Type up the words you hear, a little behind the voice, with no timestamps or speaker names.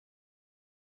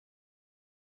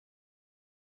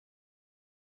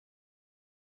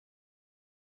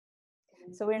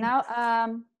So we're now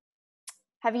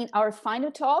having our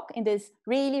final talk in this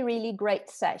really, really great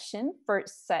session,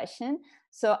 first session.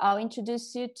 So I'll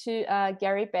introduce you to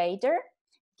Gary Bader.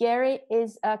 Gary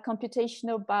is a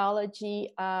computational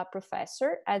biology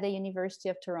professor at the University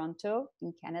of Toronto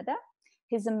in Canada.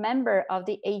 He's a member of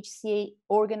the HCA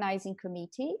organizing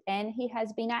committee, and he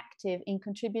has been active in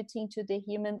contributing to the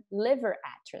Human Liver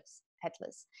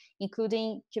Atlas,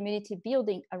 including community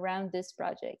building around this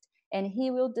project. And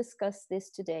he will discuss this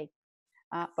today.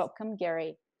 Welcome,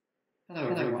 Gary. Hello,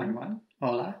 everyone.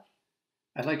 Hola.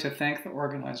 I'd like to thank the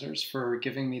organizers for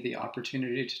giving me the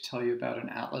opportunity to tell you about an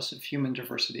atlas of human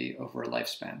diversity over a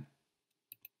lifespan.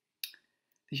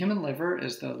 The human liver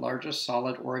is the largest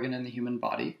solid organ in the human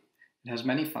body. It has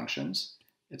many functions.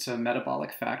 It's a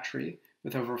metabolic factory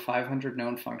with over 500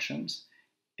 known functions.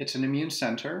 It's an immune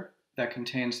center that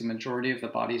contains the majority of the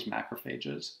body's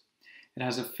macrophages. It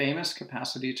has a famous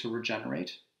capacity to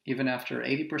regenerate. Even after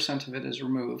 80% of it is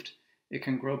removed, it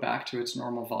can grow back to its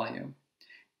normal volume.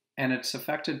 And it's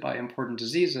affected by important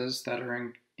diseases that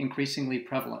are increasingly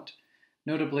prevalent.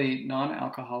 Notably,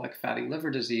 non-alcoholic fatty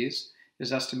liver disease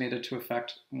is estimated to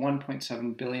affect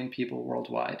 1.7 billion people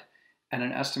worldwide, and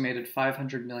an estimated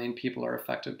 500 million people are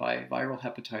affected by viral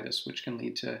hepatitis, which can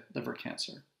lead to liver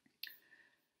cancer.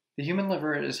 The human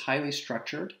liver is highly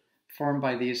structured, formed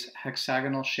by these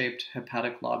hexagonal-shaped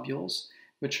hepatic lobules,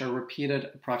 which are repeated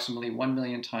approximately 1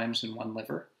 million times in one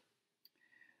liver.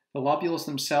 The lobules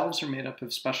themselves are made up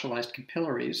of specialized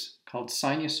capillaries called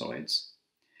sinusoids,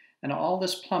 and all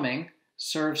this plumbing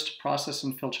serves to process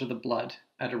and filter the blood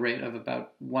at a rate of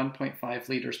about 1.5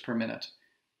 liters per minute.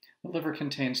 The liver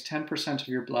contains 10% of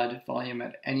your blood volume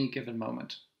at any given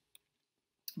moment.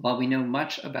 While we know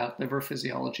much about liver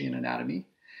physiology and anatomy,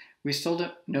 we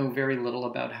still know very little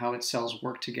about how its cells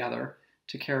work together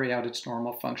to carry out its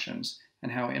normal functions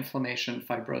and how inflammation,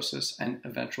 fibrosis, and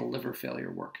eventual liver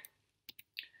failure work.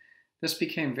 This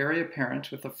became very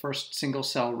apparent with the first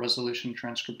single-cell resolution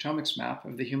transcriptomics map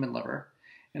of the human liver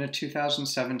in a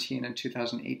 2017 and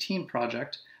 2018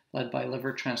 project led by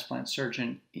liver transplant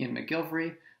surgeon Ian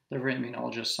McGilvray, liver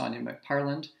immunologist Sonia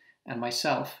McParland, and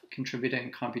myself,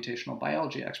 contributing computational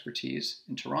biology expertise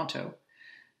in Toronto.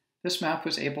 This map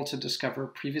was able to discover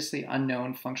previously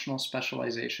unknown functional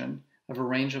specialization of a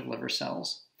range of liver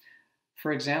cells.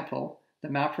 For example, the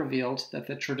map revealed that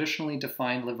the traditionally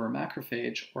defined liver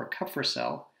macrophage, or Kupffer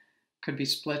cell, could be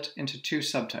split into two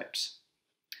subtypes,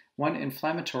 one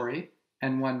inflammatory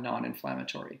and one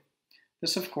non-inflammatory.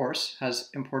 This, of course,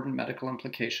 has important medical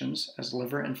implications, as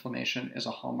liver inflammation is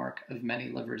a hallmark of many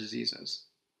liver diseases.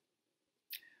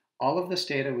 All of this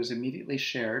data was immediately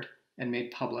shared and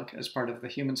made public as part of the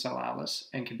Human Cell Atlas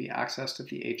and can be accessed at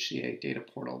the HCA Data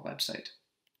Portal website.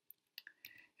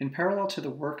 In parallel to the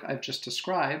work I've just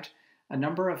described, a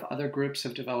number of other groups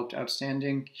have developed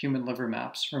outstanding human liver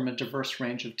maps from a diverse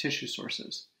range of tissue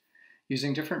sources,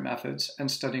 using different methods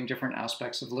and studying different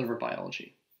aspects of liver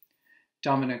biology.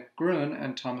 Dominic Grun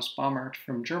and Thomas Baumert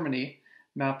from Germany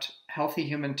mapped healthy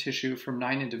human tissue from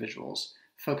 9 individuals,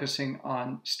 focusing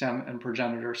on stem and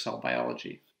progenitor cell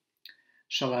biology.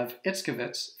 Shalev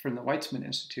Itzkevitz from the Weizmann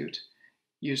Institute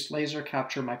used laser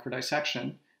capture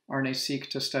microdissection, RNA-seq,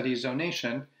 to study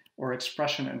zonation, or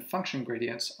expression and function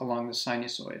gradients along the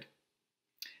sinusoid.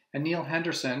 And Neil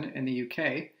Henderson in the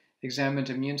UK examined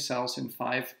immune cells in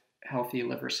 5 healthy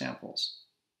liver samples.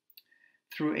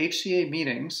 Through HCA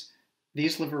meetings,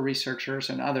 these liver researchers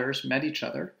and others met each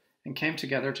other and came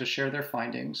together to share their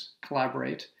findings,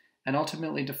 collaborate, and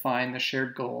ultimately define the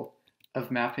shared goal of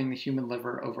mapping the human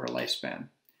liver over a lifespan,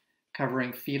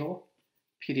 covering fetal,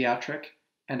 pediatric,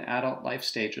 and adult life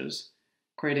stages,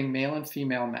 creating male and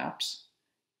female maps,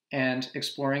 and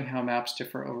exploring how maps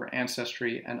differ over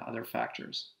ancestry and other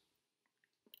factors.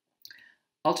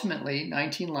 Ultimately,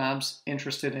 19 labs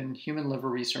interested in human liver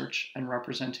research and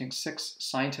representing 6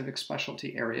 scientific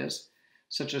specialty areas,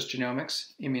 such as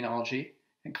genomics, immunology,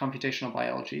 and computational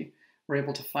biology, were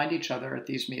able to find each other at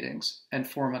these meetings and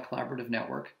form a collaborative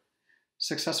network,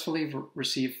 successfully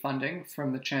receive funding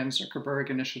from the Chan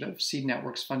Zuckerberg Initiative Seed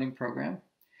Networks funding program,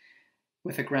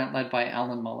 with a grant led by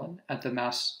Alan Mullen at the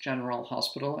Mass General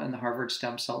Hospital and the Harvard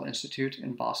Stem Cell Institute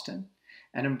in Boston,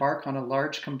 and embark on a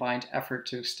large combined effort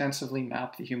to extensively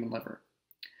map the human liver.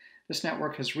 This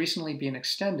network has recently been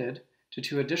extended to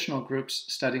 2 additional groups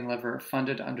studying liver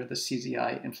funded under the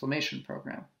CZI Inflammation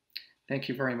Program. Thank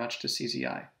you very much to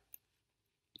CZI.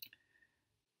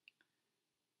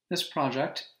 This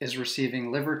project is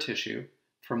receiving liver tissue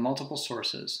from multiple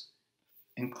sources,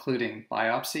 including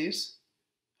biopsies,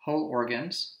 whole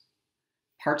organs,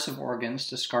 parts of organs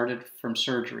discarded from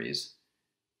surgeries,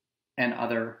 and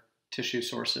other tissue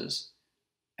sources,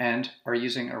 and are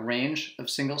using a range of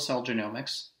single-cell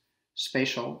genomics,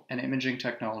 spatial and imaging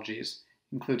technologies,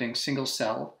 including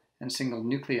single-cell and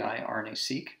single-nuclei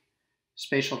RNA-seq,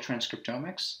 spatial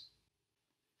transcriptomics,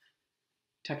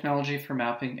 technology for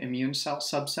mapping immune cell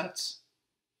subsets,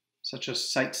 such as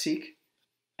site-seq,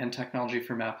 and technology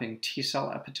for mapping T-cell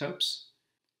epitopes,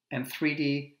 and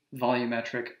 3D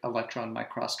volumetric electron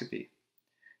microscopy,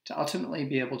 to ultimately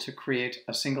be able to create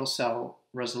a single-cell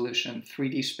resolution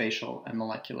 3D spatial and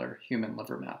molecular human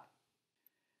liver map.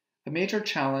 A major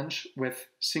challenge with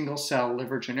single-cell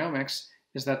liver genomics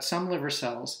is that some liver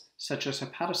cells, such as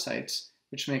hepatocytes,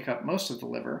 which make up most of the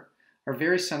liver, are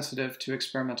very sensitive to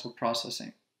experimental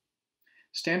processing.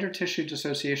 Standard tissue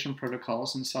dissociation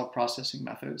protocols and cell processing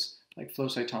methods, like flow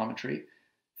cytometry,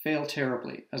 fail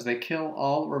terribly as they kill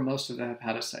all or most of the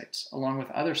hepatocytes, along with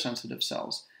other sensitive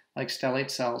cells, like stellate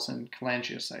cells and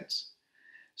cholangiocytes.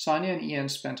 Sonia and Ian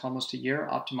spent almost a year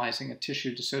optimizing a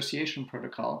tissue dissociation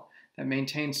protocol that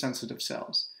maintained sensitive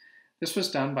cells. This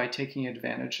was done by taking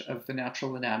advantage of the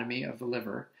natural anatomy of the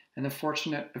liver and the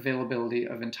fortunate availability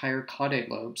of entire caudate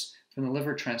lobes from the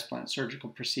liver transplant surgical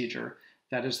procedure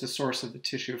that is the source of the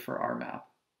tissue for our map.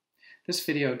 This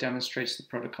video demonstrates the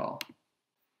protocol.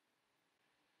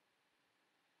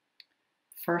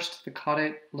 First, the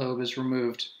caudate lobe is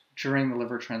removed during the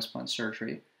liver transplant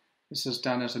surgery. This is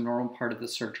done as a normal part of the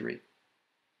surgery.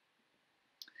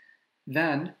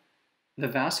 Then, the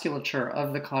vasculature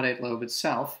of the caudate lobe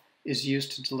itself is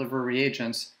used to deliver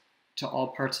reagents to all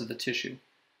parts of the tissue.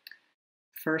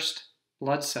 First,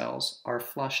 blood cells are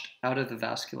flushed out of the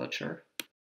vasculature.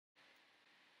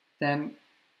 Then,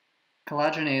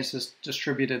 collagenase is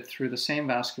distributed through the same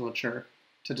vasculature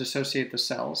to dissociate the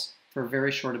cells for a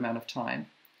very short amount of time.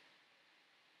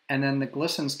 And then the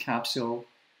Glisson's capsule,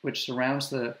 which surrounds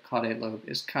the caudate lobe,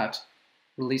 is cut,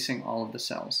 releasing all of the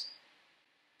cells.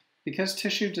 Because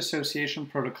tissue dissociation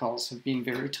protocols have been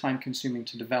very time-consuming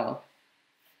to develop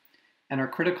and are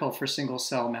critical for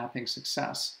single-cell mapping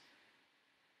success,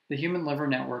 the Human Liver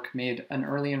Network made an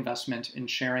early investment in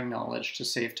sharing knowledge to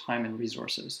save time and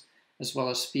resources, as well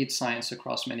as speed science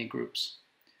across many groups.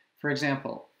 For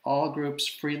example, all groups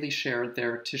freely shared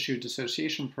their tissue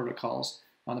dissociation protocols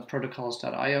on the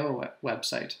protocols.io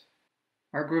website.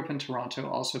 Our group in Toronto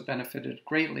also benefited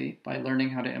greatly by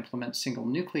learning how to implement single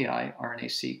nuclei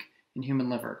RNA-seq in human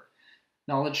liver,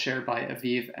 knowledge shared by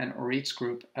Aviv and Orit's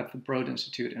group at the Broad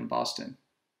Institute in Boston,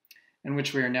 and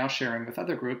which we are now sharing with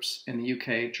other groups in the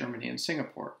UK, Germany, and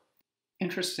Singapore.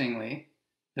 Interestingly,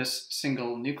 this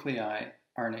single nuclei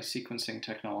RNA sequencing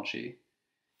technology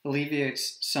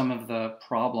alleviates some of the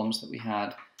problems that we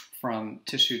had from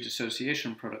tissue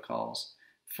dissociation protocols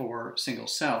for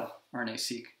single-cell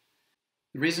RNA-seq.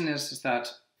 The reason is that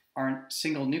our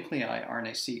single nuclei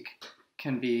RNA-seq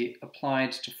can be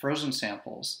applied to frozen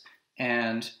samples,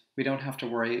 and we don't have to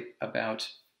worry about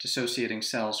dissociating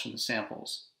cells from the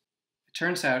samples. It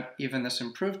turns out even this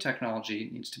improved technology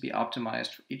needs to be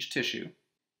optimized for each tissue,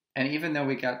 and even though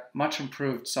we get much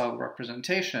improved cell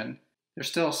representation, there's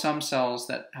still some cells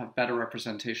that have better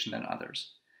representation than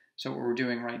others. So what we're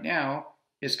doing right now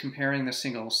is comparing the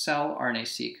single-cell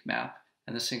RNA-seq map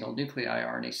and the single nuclei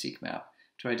RNA-seq map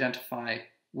to identify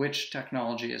which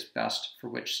technology is best for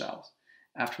which cells.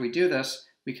 After we do this,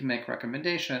 we can make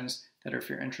recommendations that if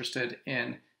you're interested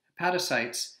in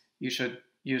hepatocytes, you should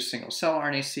use single-cell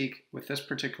RNA-seq with this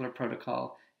particular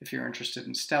protocol. If you're interested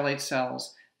in stellate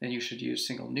cells, then you should use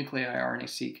single nuclei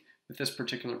RNA-seq with this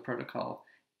particular protocol,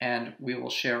 and we will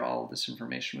share all of this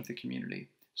information with the community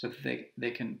so that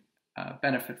they can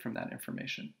benefit from that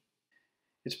information.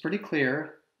 It's pretty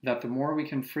clear that the more we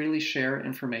can freely share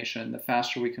information, the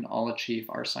faster we can all achieve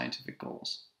our scientific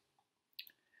goals.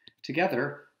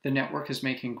 Together, the network is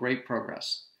making great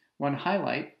progress. One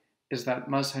highlight is that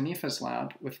Muz Hanifa's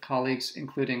lab, with colleagues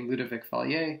including Ludovic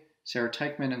Vallier, Sarah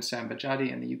Teichmann, and Sam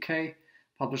Bajadi in the UK,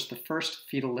 published the first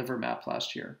fetal liver map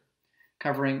last year,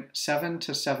 covering 7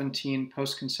 to 17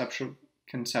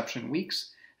 post-conception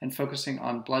weeks and focusing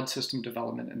on blood system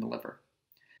development in the liver.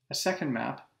 A second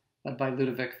map, led by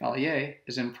Ludovic Vallier,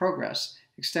 is in progress,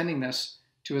 extending this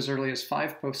to as early as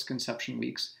 5 post-conception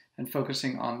weeks and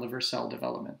focusing on liver cell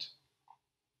development.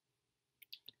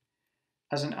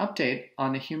 As an update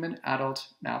on the Human Adult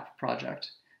Map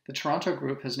project, the Toronto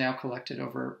group has now collected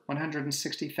over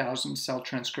 160,000 cell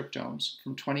transcriptomes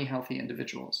from 20 healthy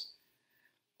individuals,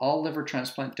 all liver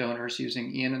transplant donors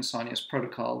using Ian and Sonia's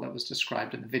protocol that was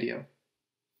described in the video.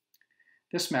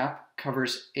 This map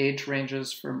covers age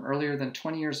ranges from earlier than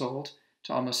 20 years old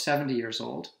to almost 70 years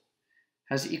old,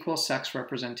 has equal sex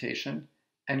representation,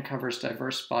 and covers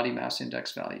diverse body mass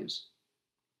index values.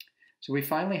 So we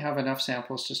finally have enough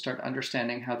samples to start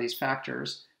understanding how these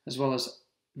factors, as well as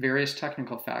various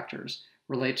technical factors,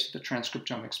 relate to the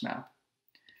transcriptomics map.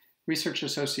 Research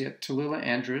associate Tallulah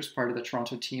Andrews, part of the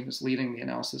Toronto team, is leading the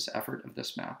analysis effort of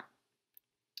this map.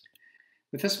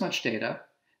 With this much data,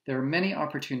 there are many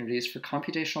opportunities for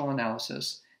computational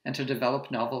analysis and to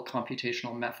develop novel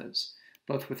computational methods,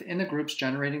 both within the groups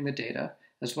generating the data,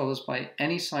 as well as by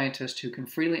any scientist who can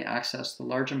freely access the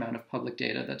large amount of public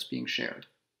data that's being shared.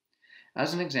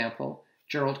 As an example,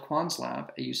 Gerald Kwan's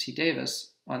lab at UC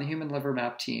Davis on the Human Liver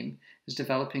Map team is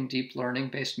developing deep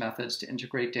learning-based methods to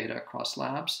integrate data across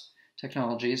labs,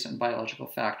 technologies, and biological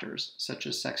factors, such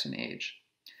as sex and age.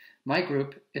 My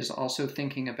group is also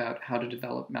thinking about how to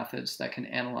develop methods that can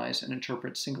analyze and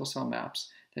interpret single-cell maps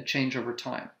that change over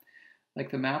time,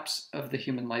 like the maps of the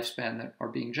human lifespan that are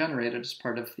being generated as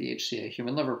part of the HCA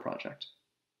Human Liver Project.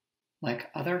 Like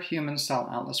other human cell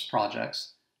atlas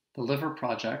projects, the Liver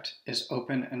Project is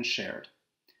open and shared.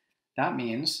 That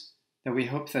means that we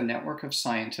hope the network of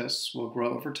scientists will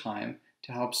grow over time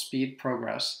to help speed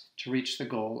progress to reach the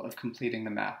goal of completing the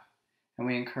map. And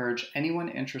we encourage anyone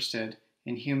interested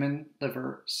in human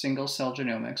liver single-cell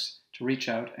genomics to reach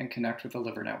out and connect with the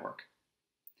Liver Network.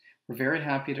 We're very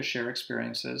happy to share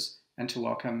experiences and to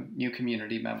welcome new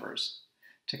community members.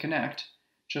 To connect,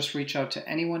 just reach out to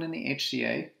anyone in the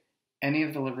HCA, any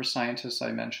of the liver scientists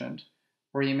I mentioned,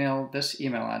 or email this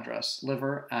email address,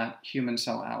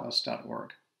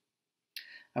 liver@humancellatlas.org.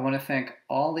 I want to thank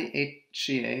all the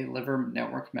HCA Liver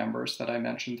Network members that I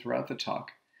mentioned throughout the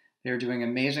talk. They are doing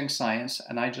amazing science,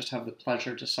 and I just have the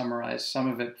pleasure to summarize some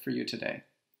of it for you today.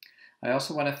 I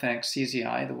also want to thank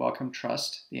CZI, the Wellcome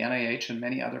Trust, the NIH, and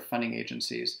many other funding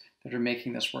agencies that are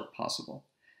making this work possible.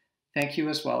 Thank you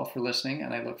as well for listening,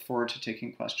 and I look forward to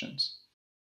taking questions.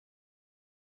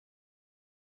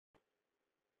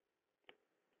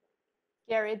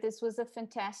 Gary, this was a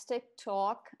fantastic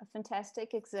talk, a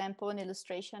fantastic example and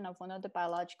illustration of one of the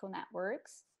biological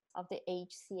networks of the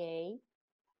HCA.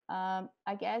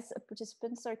 I guess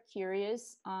participants are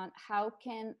curious on how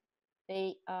can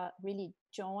they really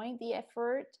join the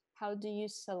effort? How do you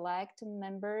select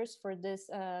members for this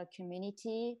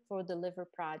community for the Liver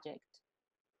Project?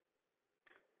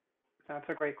 That's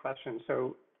a great question.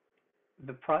 So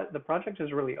the project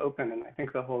is really open, and I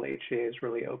think the whole HCA is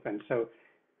really open. So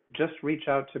just reach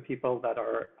out to people that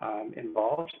are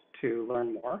involved to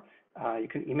learn more. You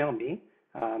can email me,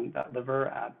 that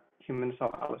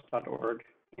liver@humancellatlas.org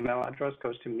email address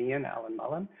goes to me and Alan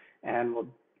Mullen, and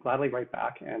we'll gladly write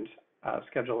back and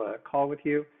schedule a call with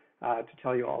you to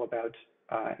tell you all about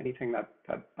anything that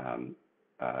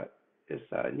is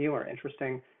new or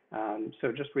interesting.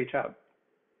 So just reach out.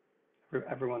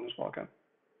 Everyone is welcome.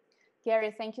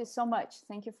 Gary, thank you so much.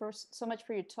 Thank you so much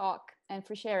for your talk and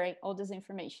for sharing all this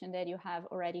information that you have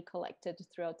already collected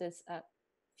throughout this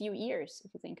few years,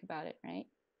 if you think about it, right?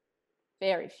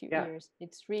 Very few years.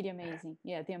 It's really amazing.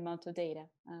 Yeah, the amount of data.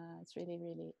 It's really,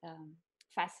 really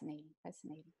fascinating.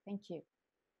 Thank you.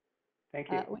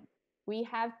 Thank you. We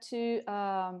have to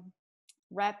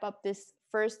wrap up this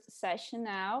first session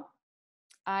now.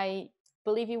 I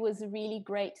believe it was a really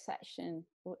great session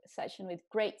with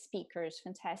great speakers,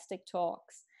 fantastic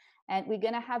talks. And we're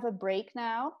going to have a break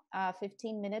now, a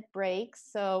 15-minute break.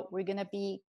 So we're going to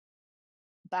be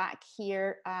back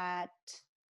here at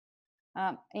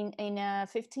in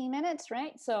 15 minutes,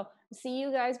 right? So see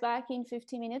you guys back in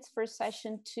 15 minutes for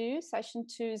session 2. Session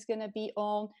 2 is going to be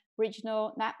on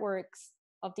regional networks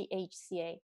of the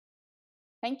HCA.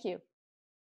 Thank you.